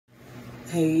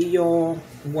Hey y'all,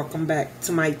 welcome back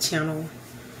to my channel.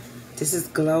 This is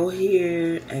Glow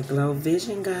here at Glow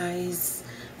Vision, guys.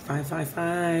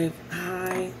 555.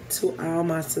 Hi to all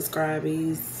my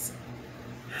subscribers.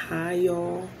 Hi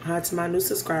y'all. Hi to my new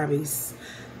subscribers.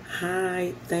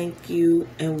 Hi, thank you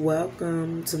and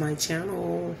welcome to my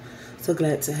channel. So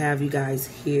glad to have you guys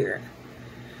here.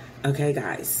 Okay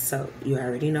guys, so you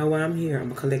already know why I'm here.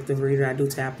 I'm a collective reader. I do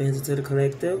tap into the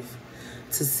collective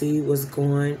to see what's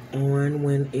going on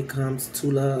when it comes to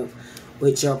love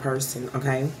with your person,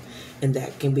 okay? And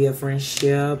that can be a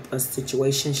friendship, a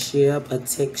situationship, a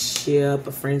text ship,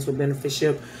 a friends with benefit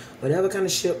ship, whatever kind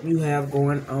of ship you have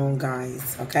going on,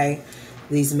 guys, okay?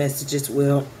 These messages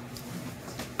will,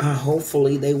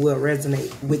 hopefully they will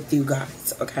resonate with you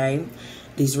guys, okay?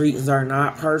 These readings are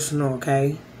not personal,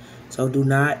 okay? So do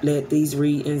not let these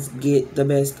readings get the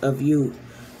best of you,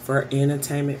 for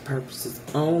entertainment purposes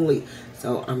only.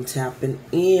 So I'm tapping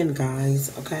in,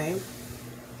 guys, okay?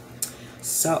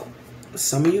 So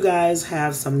some of you guys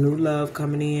have some new love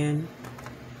coming in.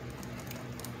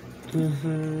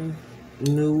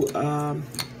 New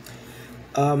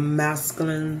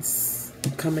masculines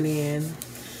coming in.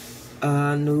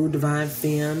 New divine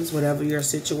femmes, whatever your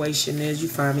situation is. You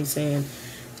find me saying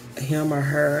him or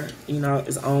her, you know,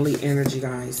 is only energy,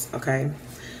 guys, okay?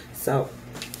 So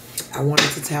I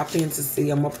wanted to tap in to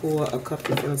see. I'm going to pull a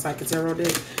couple from the Psychic Tarot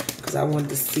deck because I wanted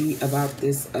to see about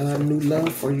this new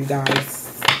love for you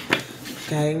guys.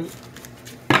 Okay?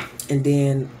 And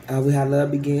then we have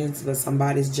love begins, but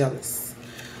somebody's jealous.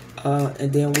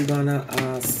 And then we're going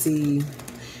to see.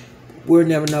 We'll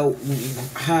never know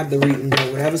how the reading go.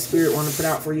 Whatever spirit want to put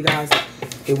out for you guys,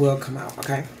 it will come out.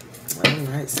 Okay? All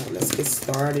right. So let's get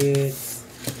started.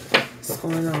 What's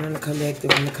going on in the collective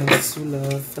when it comes to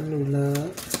love, for new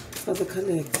love? For the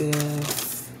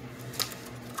collective.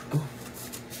 Oh.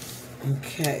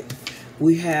 Okay.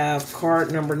 We have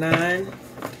card number 9,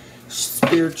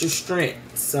 spiritual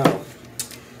strength. So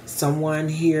someone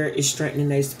here is strengthening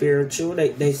their spiritual.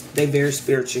 They very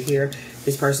spiritual here.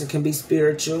 This person can be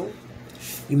spiritual.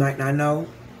 You might not know,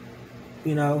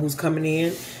 you know, who's coming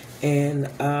in. And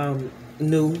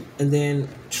new, and then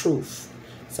truth.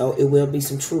 So it will be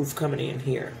some truth coming in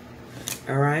here.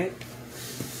 All right.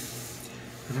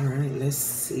 All right, let's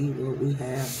see what we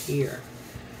have here.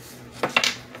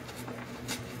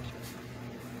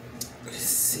 Let's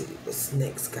see what's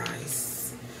next,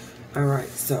 guys. All right,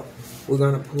 so we're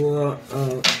going to pull,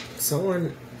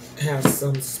 someone has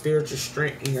some spiritual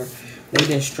strength here. They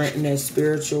didn't strengthen their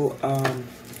spiritual,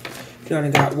 you know, they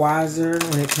got wiser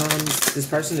when it comes, this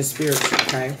person is spiritual,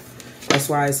 okay? That's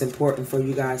why it's important for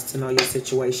you guys to know your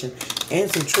situation and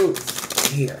some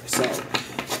truth here. So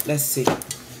let's see.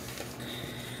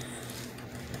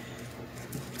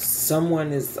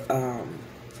 Someone is,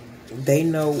 they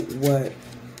know what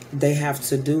they have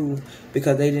to do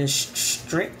because they didn't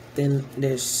strengthen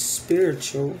their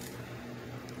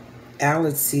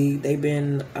spirituality. They've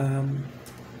been,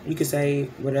 you could say,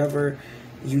 whatever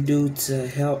you do to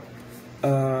help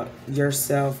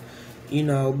yourself, you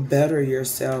know, better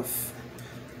yourself,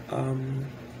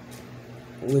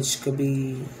 which could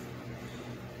be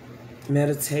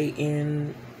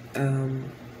meditating,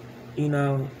 you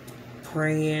know,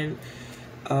 praying,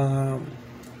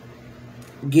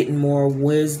 getting more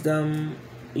wisdom,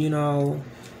 you know,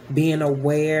 being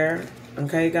aware.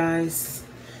 Okay, guys?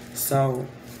 So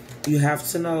you have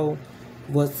to know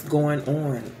what's going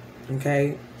on.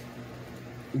 Okay?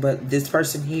 But this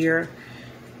person here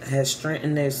has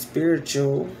strengthened their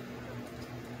spiritual.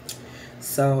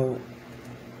 So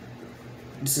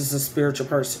this is a spiritual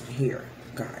person here,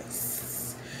 guys.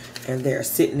 And they're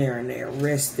sitting there and they're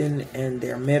resting and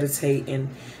they're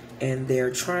meditating and they're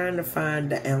trying to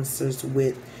find the answers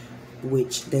with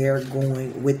which they're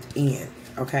going within,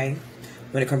 okay?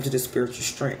 When it comes to the spiritual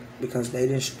strength, because they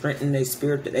didn't strengthen their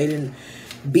spirit, they didn't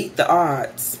beat the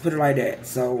odds, put it like that.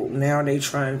 So now they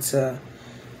trying to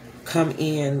come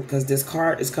in, because this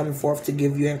card is coming forth to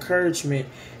give you encouragement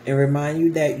and remind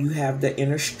you that you have the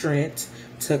inner strength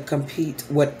to complete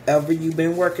whatever you've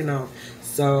been working on.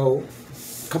 So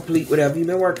complete whatever you've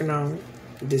been working on.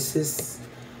 This is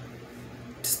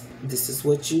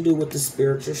what you do with the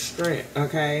spiritual strength,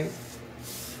 okay?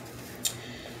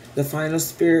 The final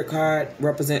spirit card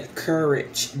represents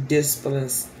courage, discipline,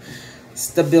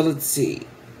 stability,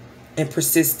 and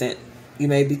persistence. You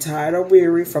may be tired or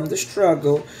weary from the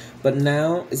struggle, but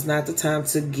now is not the time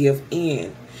to give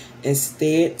in.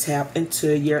 Instead, tap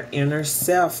into your inner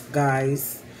self,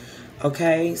 guys.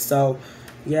 Okay? So,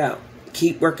 yeah.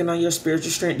 Keep working on your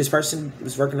spiritual strength. This person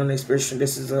is working on their spiritual strength.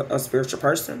 This is a spiritual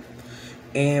person.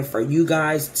 And for you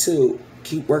guys, too,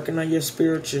 Keep working on your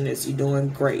spiritualness. You're doing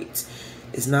great.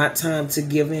 It's not time to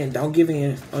give in. Don't give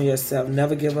in on yourself.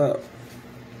 Never give up.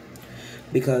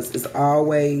 Because it's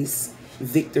always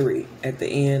victory at the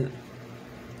end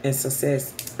and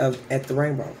success at the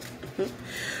rainbow.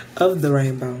 Of the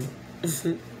rainbow.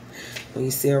 When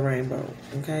you see a rainbow.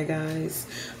 Okay, guys?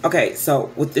 Okay,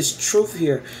 so with this truth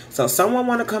here. So someone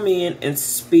want to come in and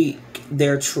speak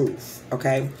their truth.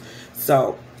 Okay?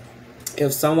 So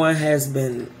if someone has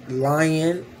been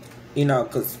lying, you know,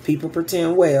 because people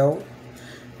pretend well,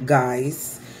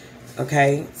 guys.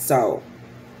 Okay? So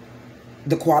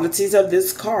the qualities of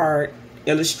this card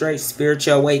illustrate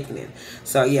spiritual awakening.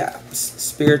 So yeah,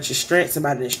 spiritual strength.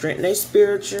 Somebody to strengthen their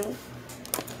spiritualness,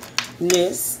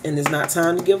 and it's not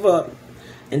time to give up.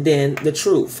 And then the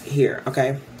truth here.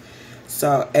 Okay,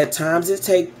 so at times it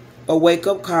takes a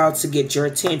wake-up call to get your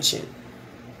attention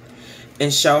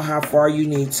and show how far you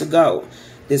need to go.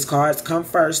 This card's come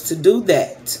first to do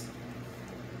that.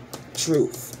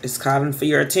 Truth. It's calling for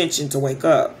your attention to wake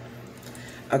up.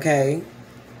 Okay,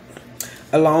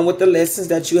 along with the lessons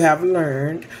that you have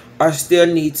learned or still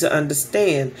need to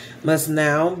understand, must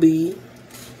now be,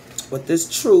 with this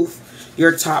truth,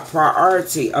 your top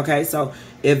priority. Okay, so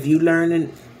if you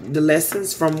learning the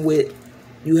lessons from what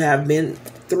you have been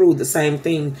through, the same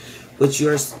thing, which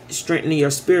you're strengthening your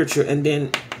spiritual, and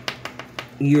then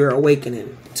you're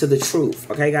awakening to the truth.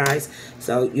 Okay, guys?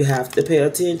 So you have to pay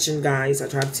attention, guys. I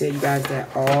try to tell you guys that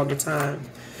all the time.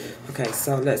 Okay,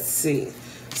 so let's see.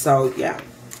 So, yeah.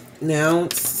 Now,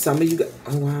 some of you,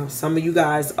 oh wow, some of you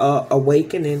guys are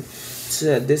awakening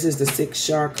to, this is the 6th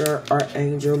chakra,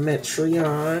 Archangel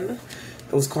Metatron.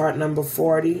 It was card number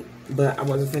 40, but I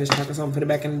wasn't finished talking, so I'm going to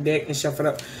put it back in the deck and shuffle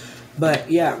it up.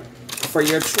 But yeah, for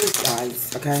your truth,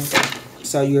 guys, okay?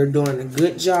 So you're doing a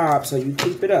good job, so you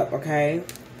keep it up, okay?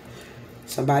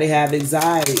 Somebody have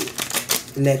anxiety.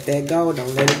 Let that go.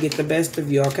 Don't let it get the best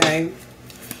of you, okay?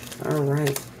 All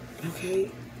right.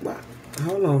 Okay. Wow.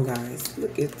 Hold on, guys.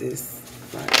 Look at this.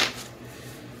 Like,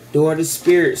 door to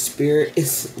spirit. Spirit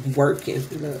is working.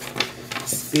 Look.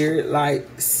 Spirit, like,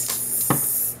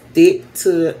 stick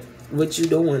to what you're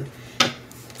doing.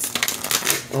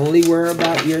 Only worry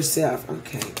about yourself.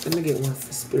 Okay. Let me get one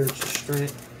for spiritual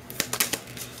strength.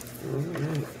 All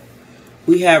right.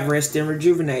 We have rest and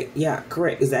rejuvenate. Yeah,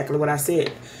 correct. Exactly what I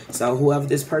said. So whoever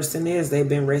this person is, they've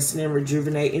been resting and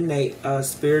rejuvenating their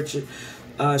spiritual,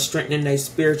 strengthening their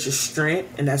spiritual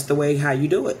strength, and that's the way how you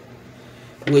do it.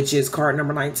 Which is card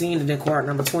number 19, and then card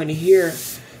number 20 here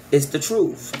is the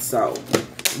truth. So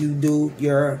you do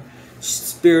your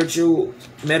spiritual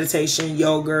meditation,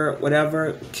 yoga,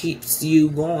 whatever keeps you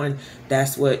going.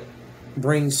 That's what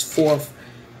brings forth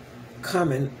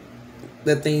coming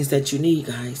the things that you need,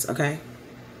 guys. Okay.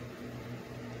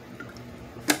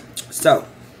 So,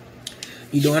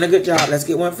 you're doing a good job. Let's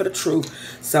get one for the truth.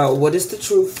 So, what is the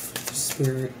truth,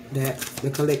 Spirit, that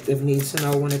the collective needs to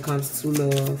know when it comes to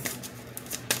love?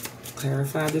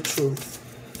 Clarify the truth.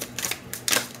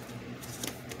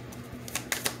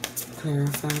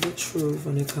 Clarify the truth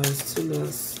when it comes to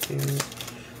love, Spirit.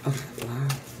 Oh, wow.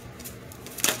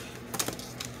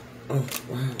 Oh,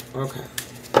 wow. Okay.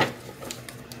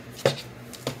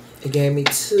 It gave me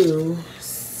 2.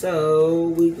 So,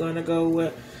 we're going to go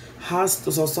with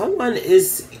hostile. So someone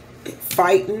is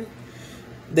fighting.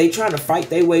 They trying to fight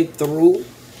their way through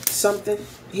something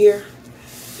here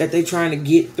that they trying to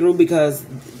get through, because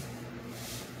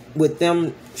with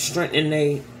them strengthening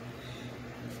their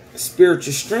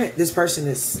spiritual strength, this person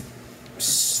is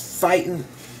fighting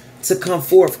to come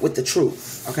forth with the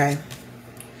truth. Okay.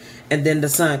 And then the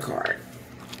Sun card.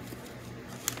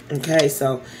 Okay.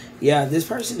 So yeah, this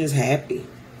person is happy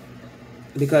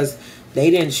because they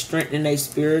didn't strengthen their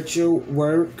spiritual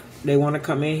work. They want to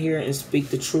come in here and speak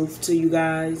the truth to you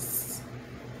guys.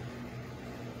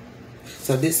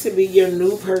 So this could be your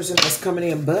new person that's coming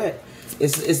in, but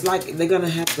it's like they're going to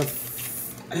have to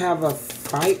have a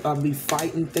fight or be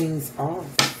fighting things off.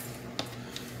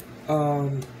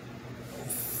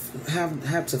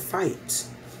 Have to fight.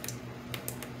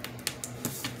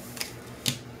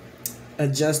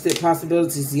 Adjusted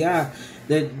possibilities, yeah.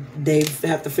 They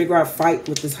have to figure out fight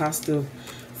with this hostile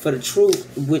for the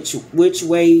truth. Which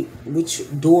way,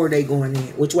 which door they going in?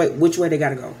 Which way they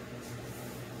gotta go?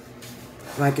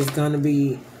 Like, it's gonna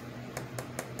be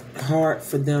hard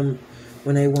for them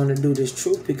when they want to do this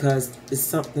truth, because it's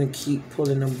something to keep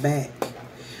pulling them back.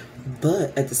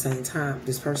 But at the same time,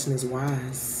 this person is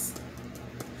wise.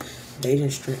 They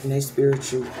didn't strengthen their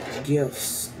spiritual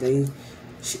gifts. They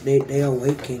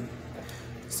awaken.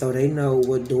 So they know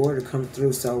what door to come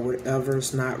through. So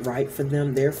whatever's not right for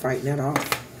them, they're fighting that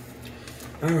off.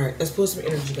 All right, let's pull some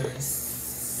energy,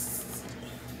 guys.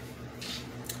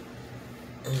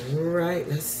 Alright,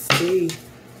 let's see.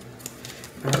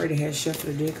 I already had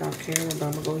shuffled the deck off camera, but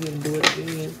I'm going to go ahead and do it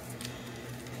again.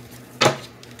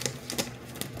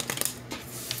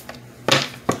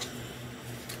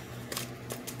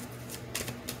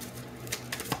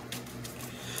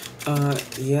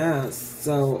 Yeah,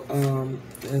 so,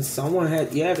 and someone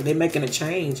had, yeah, they're making a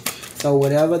change. So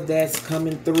whatever that's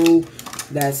coming through,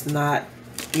 that's not,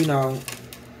 you know,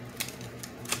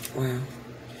 wow.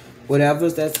 Whatever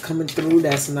that's coming through,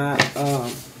 that's not,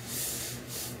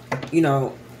 you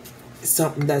know,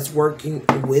 something that's working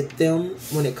with them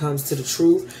when it comes to the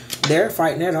truth, they're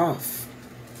fighting that off.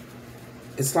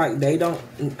 It's like they don't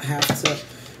have to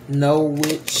know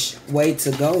which way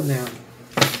to go now.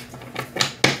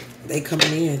 They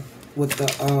coming in with the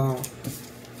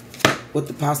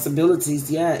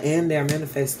possibilities, yeah, and they're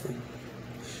manifesting.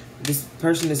 This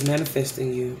person is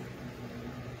manifesting you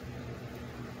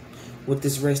with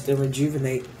this rest and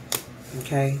rejuvenate,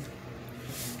 okay?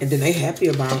 And then they happy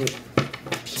about it.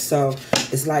 So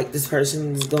it's like this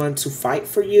person is going to fight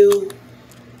for you.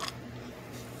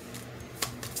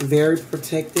 Very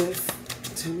protective.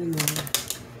 Tell me more.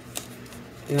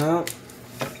 Yeah.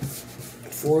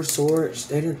 Four Swords.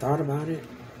 They didn't thought about it.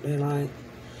 They like,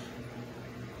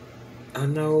 I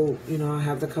know, you know, I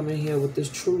have to come in here with this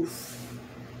truth.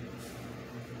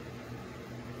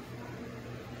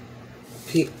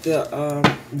 Pick the,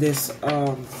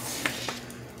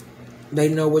 they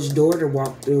know which door to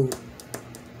walk through.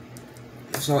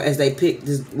 So as they pick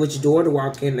this, which door to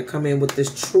walk in to come in with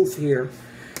this truth here,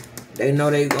 they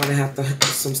know they're going to have to have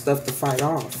some stuff to fight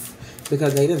off.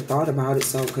 Because they didn't thought about it,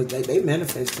 so, because they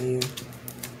manifesting you.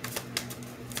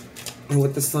 And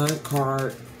with the Sun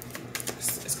card,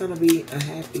 it's going to be a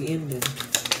happy ending.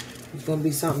 It's going to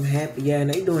be something happy. Yeah, and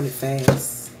they doing it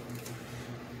fast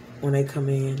when they come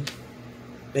in.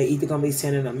 They either going to be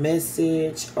sending a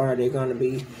message or they're going to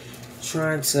be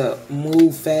trying to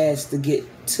move fast to get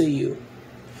to you.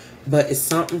 But it's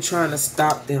something trying to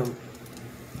stop them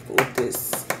with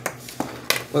this.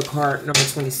 With card number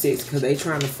 26. Because they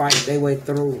trying to fight their way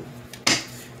through.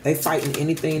 They fighting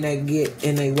anything they get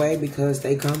in their way because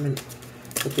they coming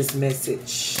with this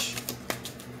message.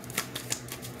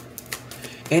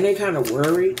 And they kind of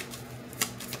worried.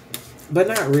 But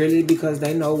not really, because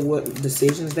they know what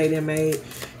decisions they done made.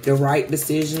 The right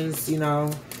decisions, you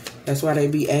know. That's why they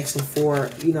be asking for,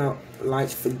 you know, like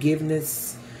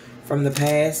forgiveness from the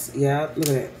past. Yeah, look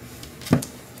at that.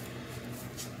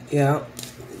 Yeah,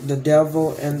 the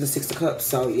Devil and the Six of Cups.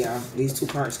 So, yeah, these two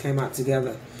cards came out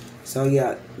together. So,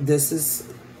 yeah, this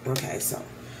is, okay, so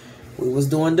we was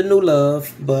doing the new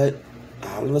love, but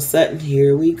all of a sudden,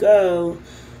 here we go.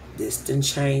 This didn't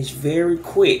change very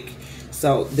quick.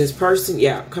 So, this person,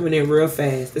 yeah, coming in real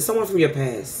fast. There's someone from your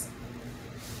past.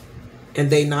 And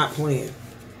they not playing.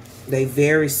 They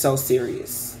very so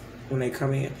serious when they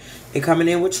come in. They coming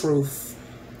in with truth.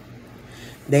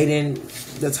 They didn't,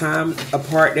 the time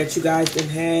apart that you guys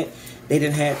didn't have, they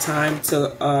didn't have time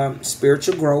to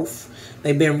spiritual growth.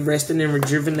 They've been resting and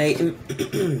rejuvenating.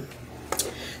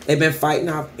 They've been fighting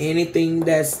off anything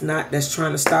that's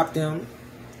trying to stop them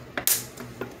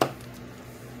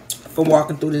from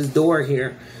walking through this door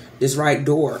here, this right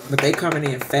door. But they coming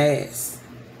in fast.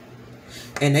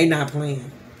 And they not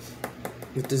playing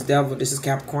with this Devil. This is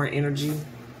Capricorn energy.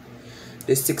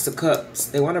 This Six of Cups.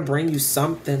 They want to bring you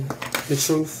something. The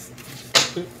truth.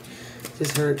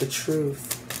 Just heard the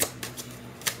truth.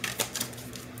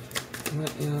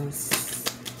 What else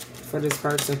for this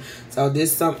person? So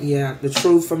this something, yeah, the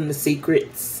truth from the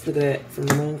secrets. Look at that, from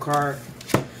the Moon card.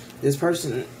 This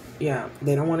person, yeah,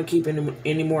 they don't want to keep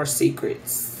any more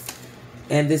secrets.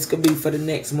 And this could be for the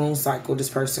next moon cycle this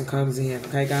person comes in.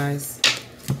 Okay, guys?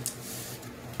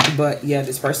 But yeah,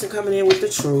 this person coming in with the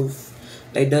truth.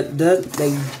 They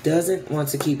doesn't want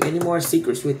to keep any more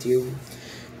secrets with you.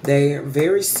 They're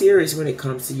very serious when it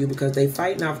comes to you because they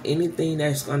fighting off anything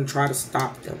that's going to try to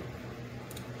stop them.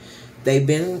 They've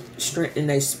been strengthening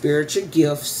their spiritual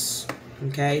gifts.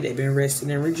 Okay, they've been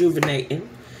resting and rejuvenating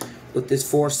with this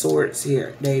Four Swords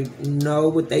here. They know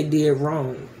what they did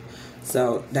wrong.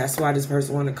 So that's why this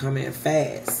person want to come in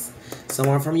fast.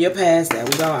 Someone from your past. There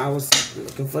we go. I was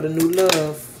looking for the new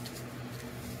love.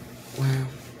 Wow.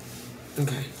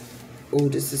 Okay. Oh,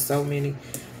 this is so many.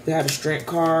 We have the Strength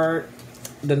card,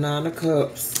 the Nine of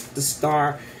Cups, the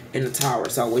Star, and the Tower.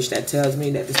 So which that tells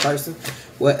me that this person,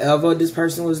 whatever this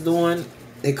person was doing,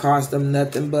 it caused them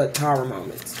nothing but Tower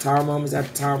moments. Tower moments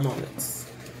after Tower moments.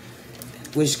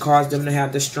 Which caused them to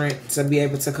have the strength to be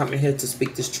able to come in here to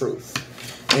speak this truth.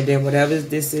 And then whatever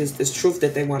this is, this truth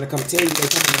that they want to come tell you, they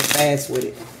come in fast with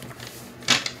it.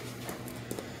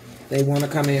 They want to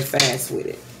come in fast with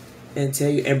it. and tell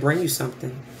you and bring you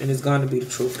something, and it's going to be the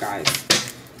truth, guys.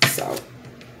 So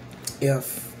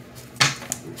if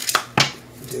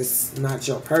this not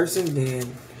your person,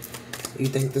 then you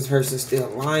think this person's still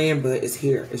lying, but it's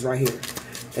here. It's right here.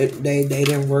 They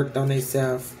didn't work on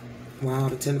themselves. Wow,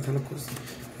 the Ten of Pentacles.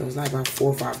 It was like about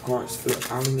 4 or 5 cards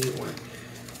flipped. I only need one.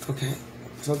 Okay.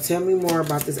 So tell me more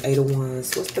about this Eight of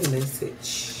Wands. What's the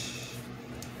message?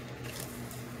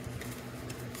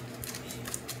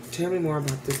 Tell me more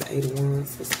about this Eight of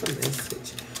Wands. What's the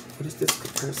message? What is this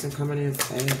person coming in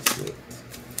fast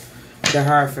with? The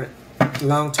Hierophant.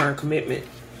 Long-term commitment.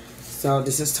 So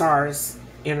this is Taurus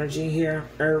energy here.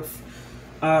 Earth.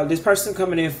 This person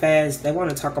coming in fast. They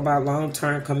want to talk about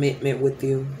long-term commitment with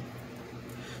you.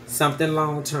 Something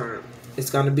long-term. It's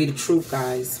going to be the truth,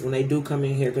 guys, when they do come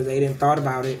in here, because they didn't thought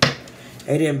about it.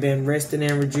 They didn't been resting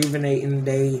and rejuvenating.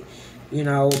 They, you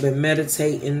know, been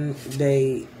meditating.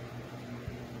 They,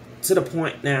 to the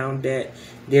point now that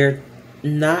they're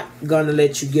not going to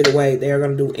let you get away. They're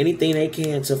going to do anything they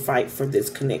can to fight for this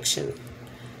connection,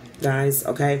 guys,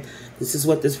 okay? This is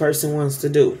what this person wants to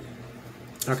do,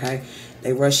 okay?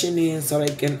 They rushing in so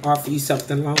they can offer you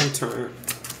something long-term.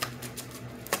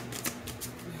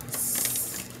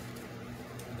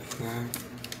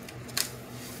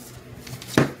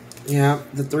 Yeah,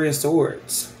 the Three of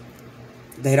Swords.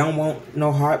 They don't want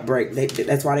no heartbreak.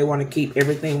 That's why they want to keep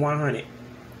everything 100.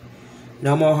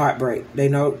 No more heartbreak. They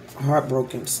know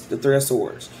heartbroken. The Three of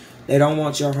Swords. They don't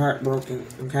want your heart broken,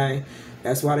 okay?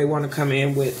 That's why they want to come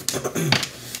in with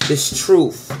this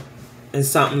truth and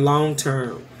something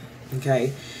long-term,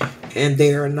 okay? And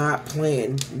they are not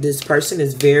playing. This person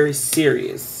is very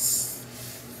serious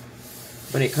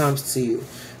when it comes to you.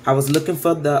 I was looking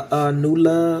for the new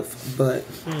love, but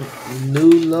new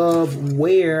love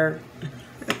where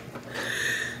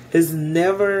is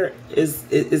never is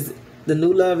the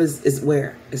new love is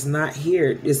where it's not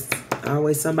here. It's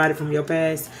always somebody from your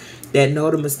past that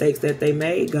know the mistakes that they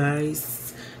made,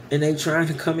 guys, and they trying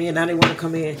to come in. Now they want to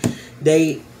come in.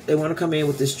 They want to come in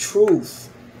with this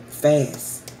truth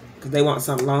fast because they want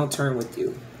something long term with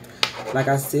you. Like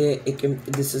I said,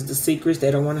 this is the secrets. They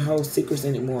don't want to hold secrets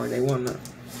anymore. They want to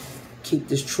keep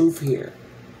this truth here.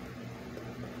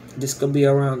 This could be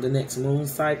around the next moon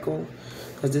cycle,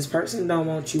 because this person don't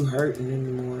want you hurting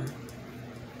anymore.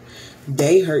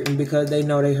 They hurting because they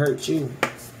know they hurt you.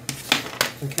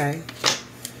 Okay.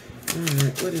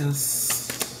 Alright, what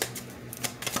else?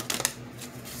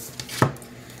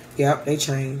 Yep, they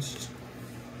changed.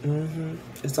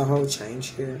 It's a whole change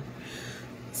here.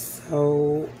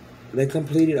 So they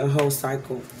completed a whole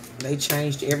cycle. They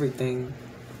changed everything.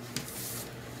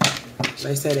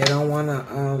 They say they don't want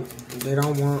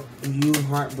you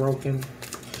heartbroken,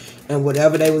 and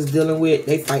whatever they was dealing with,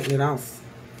 they fighting it off.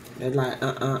 They're like,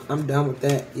 I'm done with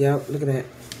that. Yep, look at that.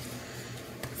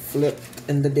 Flipped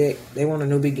in the deck. They want a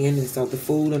new beginning. So the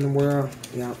fool in the world.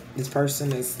 Yep, this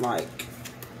person is like,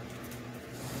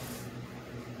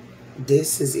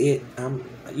 this is it.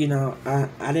 You know,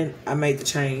 I made the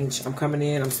change. I'm coming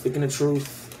in. I'm speaking the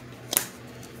truth.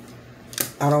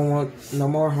 I don't want no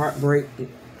more heartbreak.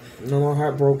 No more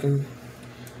heartbroken.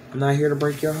 I'm not here to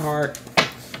break your heart.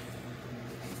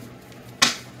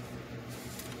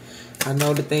 I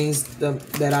know the things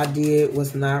that I did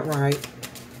was not right.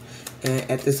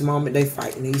 And at this moment, they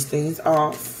fighting these things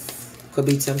off. Could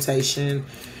be temptation,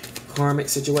 karmic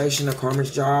situation, a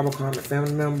karmic job, a karmic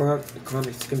family member.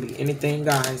 Karmic can be anything,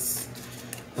 guys.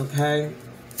 Okay?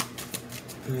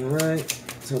 Alright.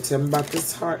 So tell me about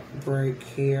this heartbreak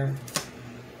here.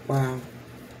 Wow.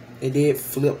 It did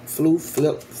flip, flip,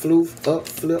 up,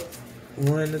 flip.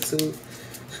 1 to 2.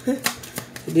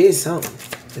 It did something.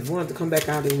 If you wanted to come back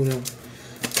out, it will.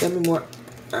 Tell me more.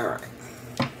 Alright.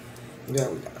 There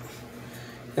we go.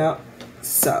 Yep.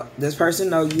 So, this person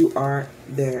know you are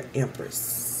their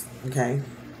empress. Okay.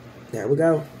 There we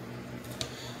go.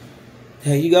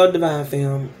 There you go, Divine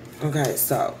Femme. Okay,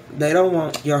 so they don't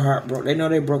want your heart broke. They know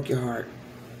they broke your heart.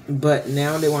 But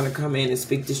now they want to come in and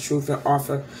speak this truth and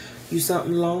offer you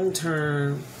something long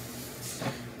term.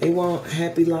 They want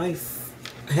happy life.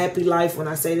 Happy life. When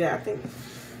I say that, I think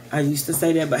I used to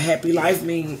say that, but happy life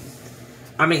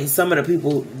I mean some of the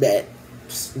people that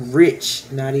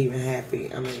rich, not even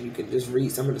happy. I mean, you could just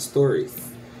read some of the stories,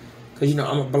 because you know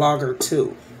I'm a blogger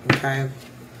too. Okay,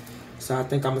 so I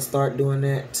think I'm gonna start doing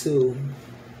that too.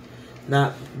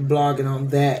 Not blogging on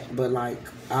that, but like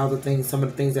all the things, some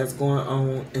of the things that's going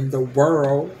on in the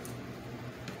world,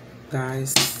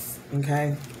 guys.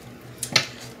 Okay,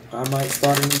 I might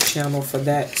start a new channel for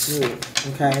that too.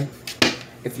 Okay,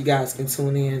 if you guys can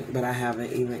tune in, but I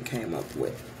haven't even came up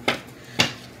with.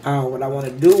 what I want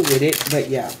to do with it. But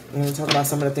yeah, I'm going to talk about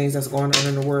some of the things that's going on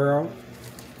in the world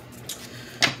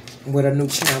with a new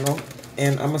channel.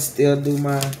 And I'm going to still do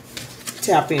my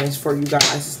tap-ins for you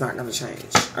guys. It's not going to change.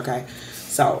 Okay,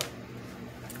 so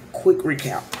quick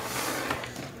recap.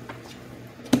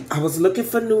 I was looking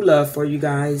for new love for you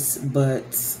guys, but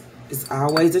it's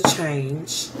always a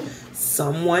change.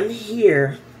 Someone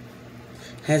here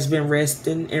has been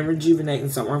resting and rejuvenating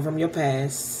someone from your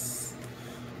past.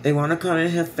 They want to come in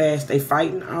here fast. They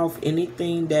fighting off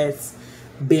anything that's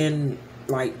been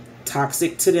like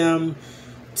toxic to them,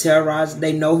 terrorized.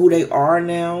 They know who they are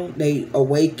now. They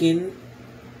awaken.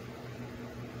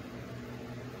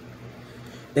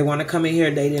 They want to come in here.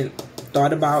 They didn't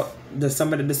thought about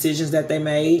some of the decisions that they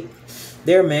made.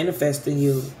 They're manifesting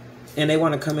you, and they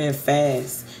want to come in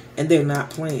fast, and they're not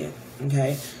playing.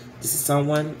 Okay, this is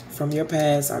someone from your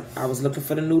past. I was looking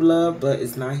for the new love, but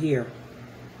it's not here,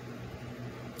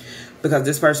 because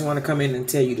this person want to come in and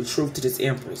tell you the truth to this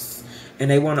Empress, and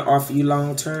they want to offer you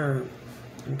long term.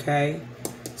 Okay,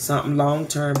 something long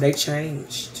term. They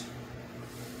changed,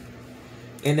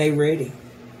 and they ready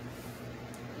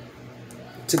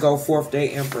to go forth, day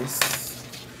Empress.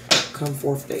 Come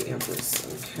forth, day Empress.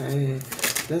 Okay,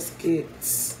 let's get,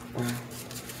 wow,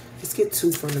 let's get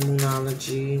 2 from the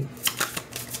Moonology.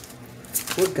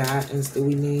 What guidance do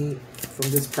we need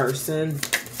from this person?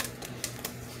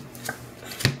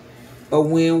 A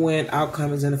win-win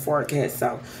outcome is in the forecast.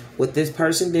 So what this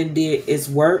person then did is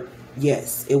work.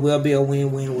 Yes, it will be a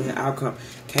win-win-win outcome.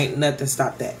 Can't nothing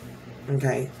stop that.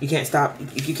 Okay, you can't stop.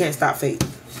 You can't stop fate.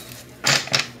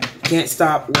 You can't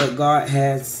stop what God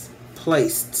has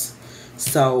placed.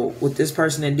 So with this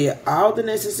person that did all the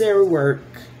necessary work,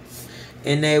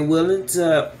 and they're willing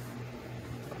to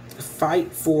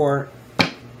fight for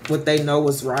what they know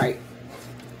is right,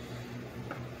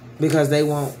 because they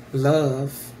want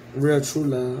love, real true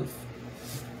love.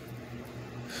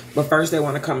 But first they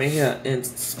want to come in here and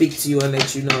speak to you and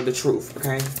let you know the truth,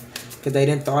 okay? Because they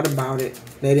didn't thought about it.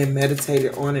 They didn't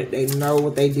meditate on it. They know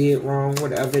what they did wrong,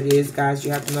 whatever it is. Guys, you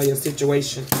have to know your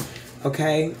situation,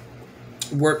 okay?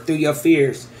 Work through your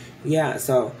fears. Yeah,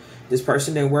 so this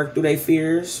person didn't work through their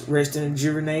fears, rest and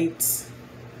rejuvenate.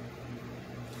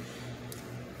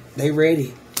 They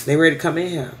ready. They ready to come in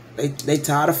here. They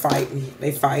tired of fighting.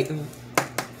 They fighting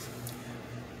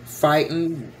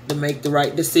to make the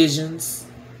right decisions.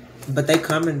 But they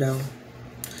coming though.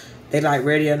 They like,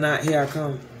 ready or not, here I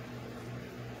come.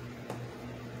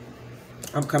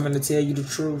 I'm coming to tell you the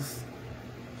truth.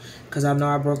 Because I know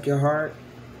I broke your heart.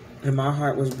 And my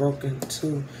heart was broken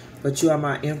too. But you are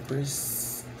my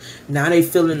Empress. Now they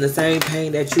feeling the same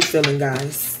pain that you feeling,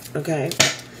 guys. Okay?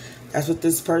 That's what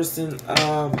this person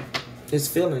is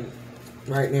feeling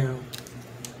right now.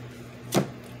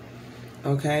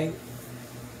 Okay?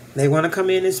 They want to come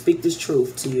in and speak this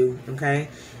truth to you. Okay?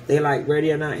 They like,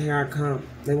 ready or not, here I come.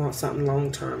 They want something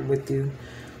long term with you.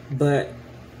 But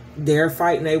they're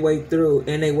fighting their way through.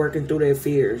 And they working through their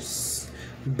fears.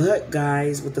 But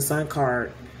guys, with the Sun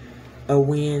card, a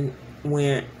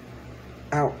win-win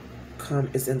outcome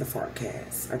is in the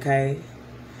forecast, okay?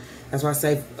 That's why I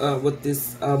say with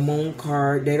this Moon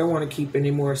card, they don't want to keep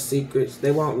any more secrets.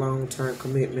 They want long-term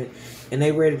commitment, and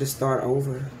they ready to start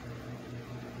over.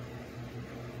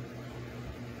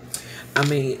 I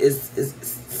mean, it's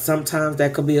sometimes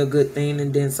that could be a good thing,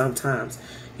 and then sometimes,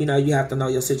 you know, you have to know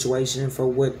your situation for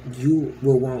what you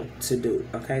will want to do,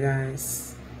 okay, guys?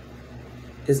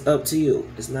 It's up to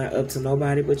you. It's not up to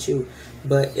nobody but you.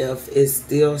 But if it's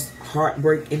still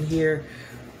heartbreak in here,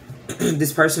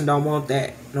 this person don't want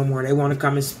that no more. They want to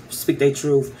come and speak their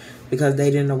truth because they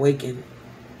didn't awaken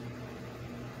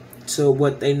to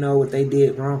what they know, what they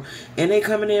did wrong. And they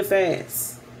coming in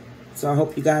fast. So I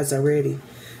hope you guys are ready.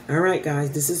 All right,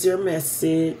 guys. This is your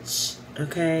message.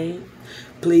 Okay?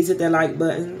 Please hit that like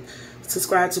button.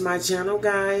 Subscribe to my channel,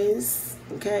 guys.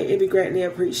 Okay? It'd be greatly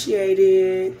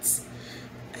appreciated.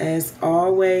 As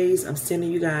always, I'm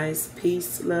sending you guys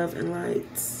peace, love, and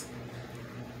light.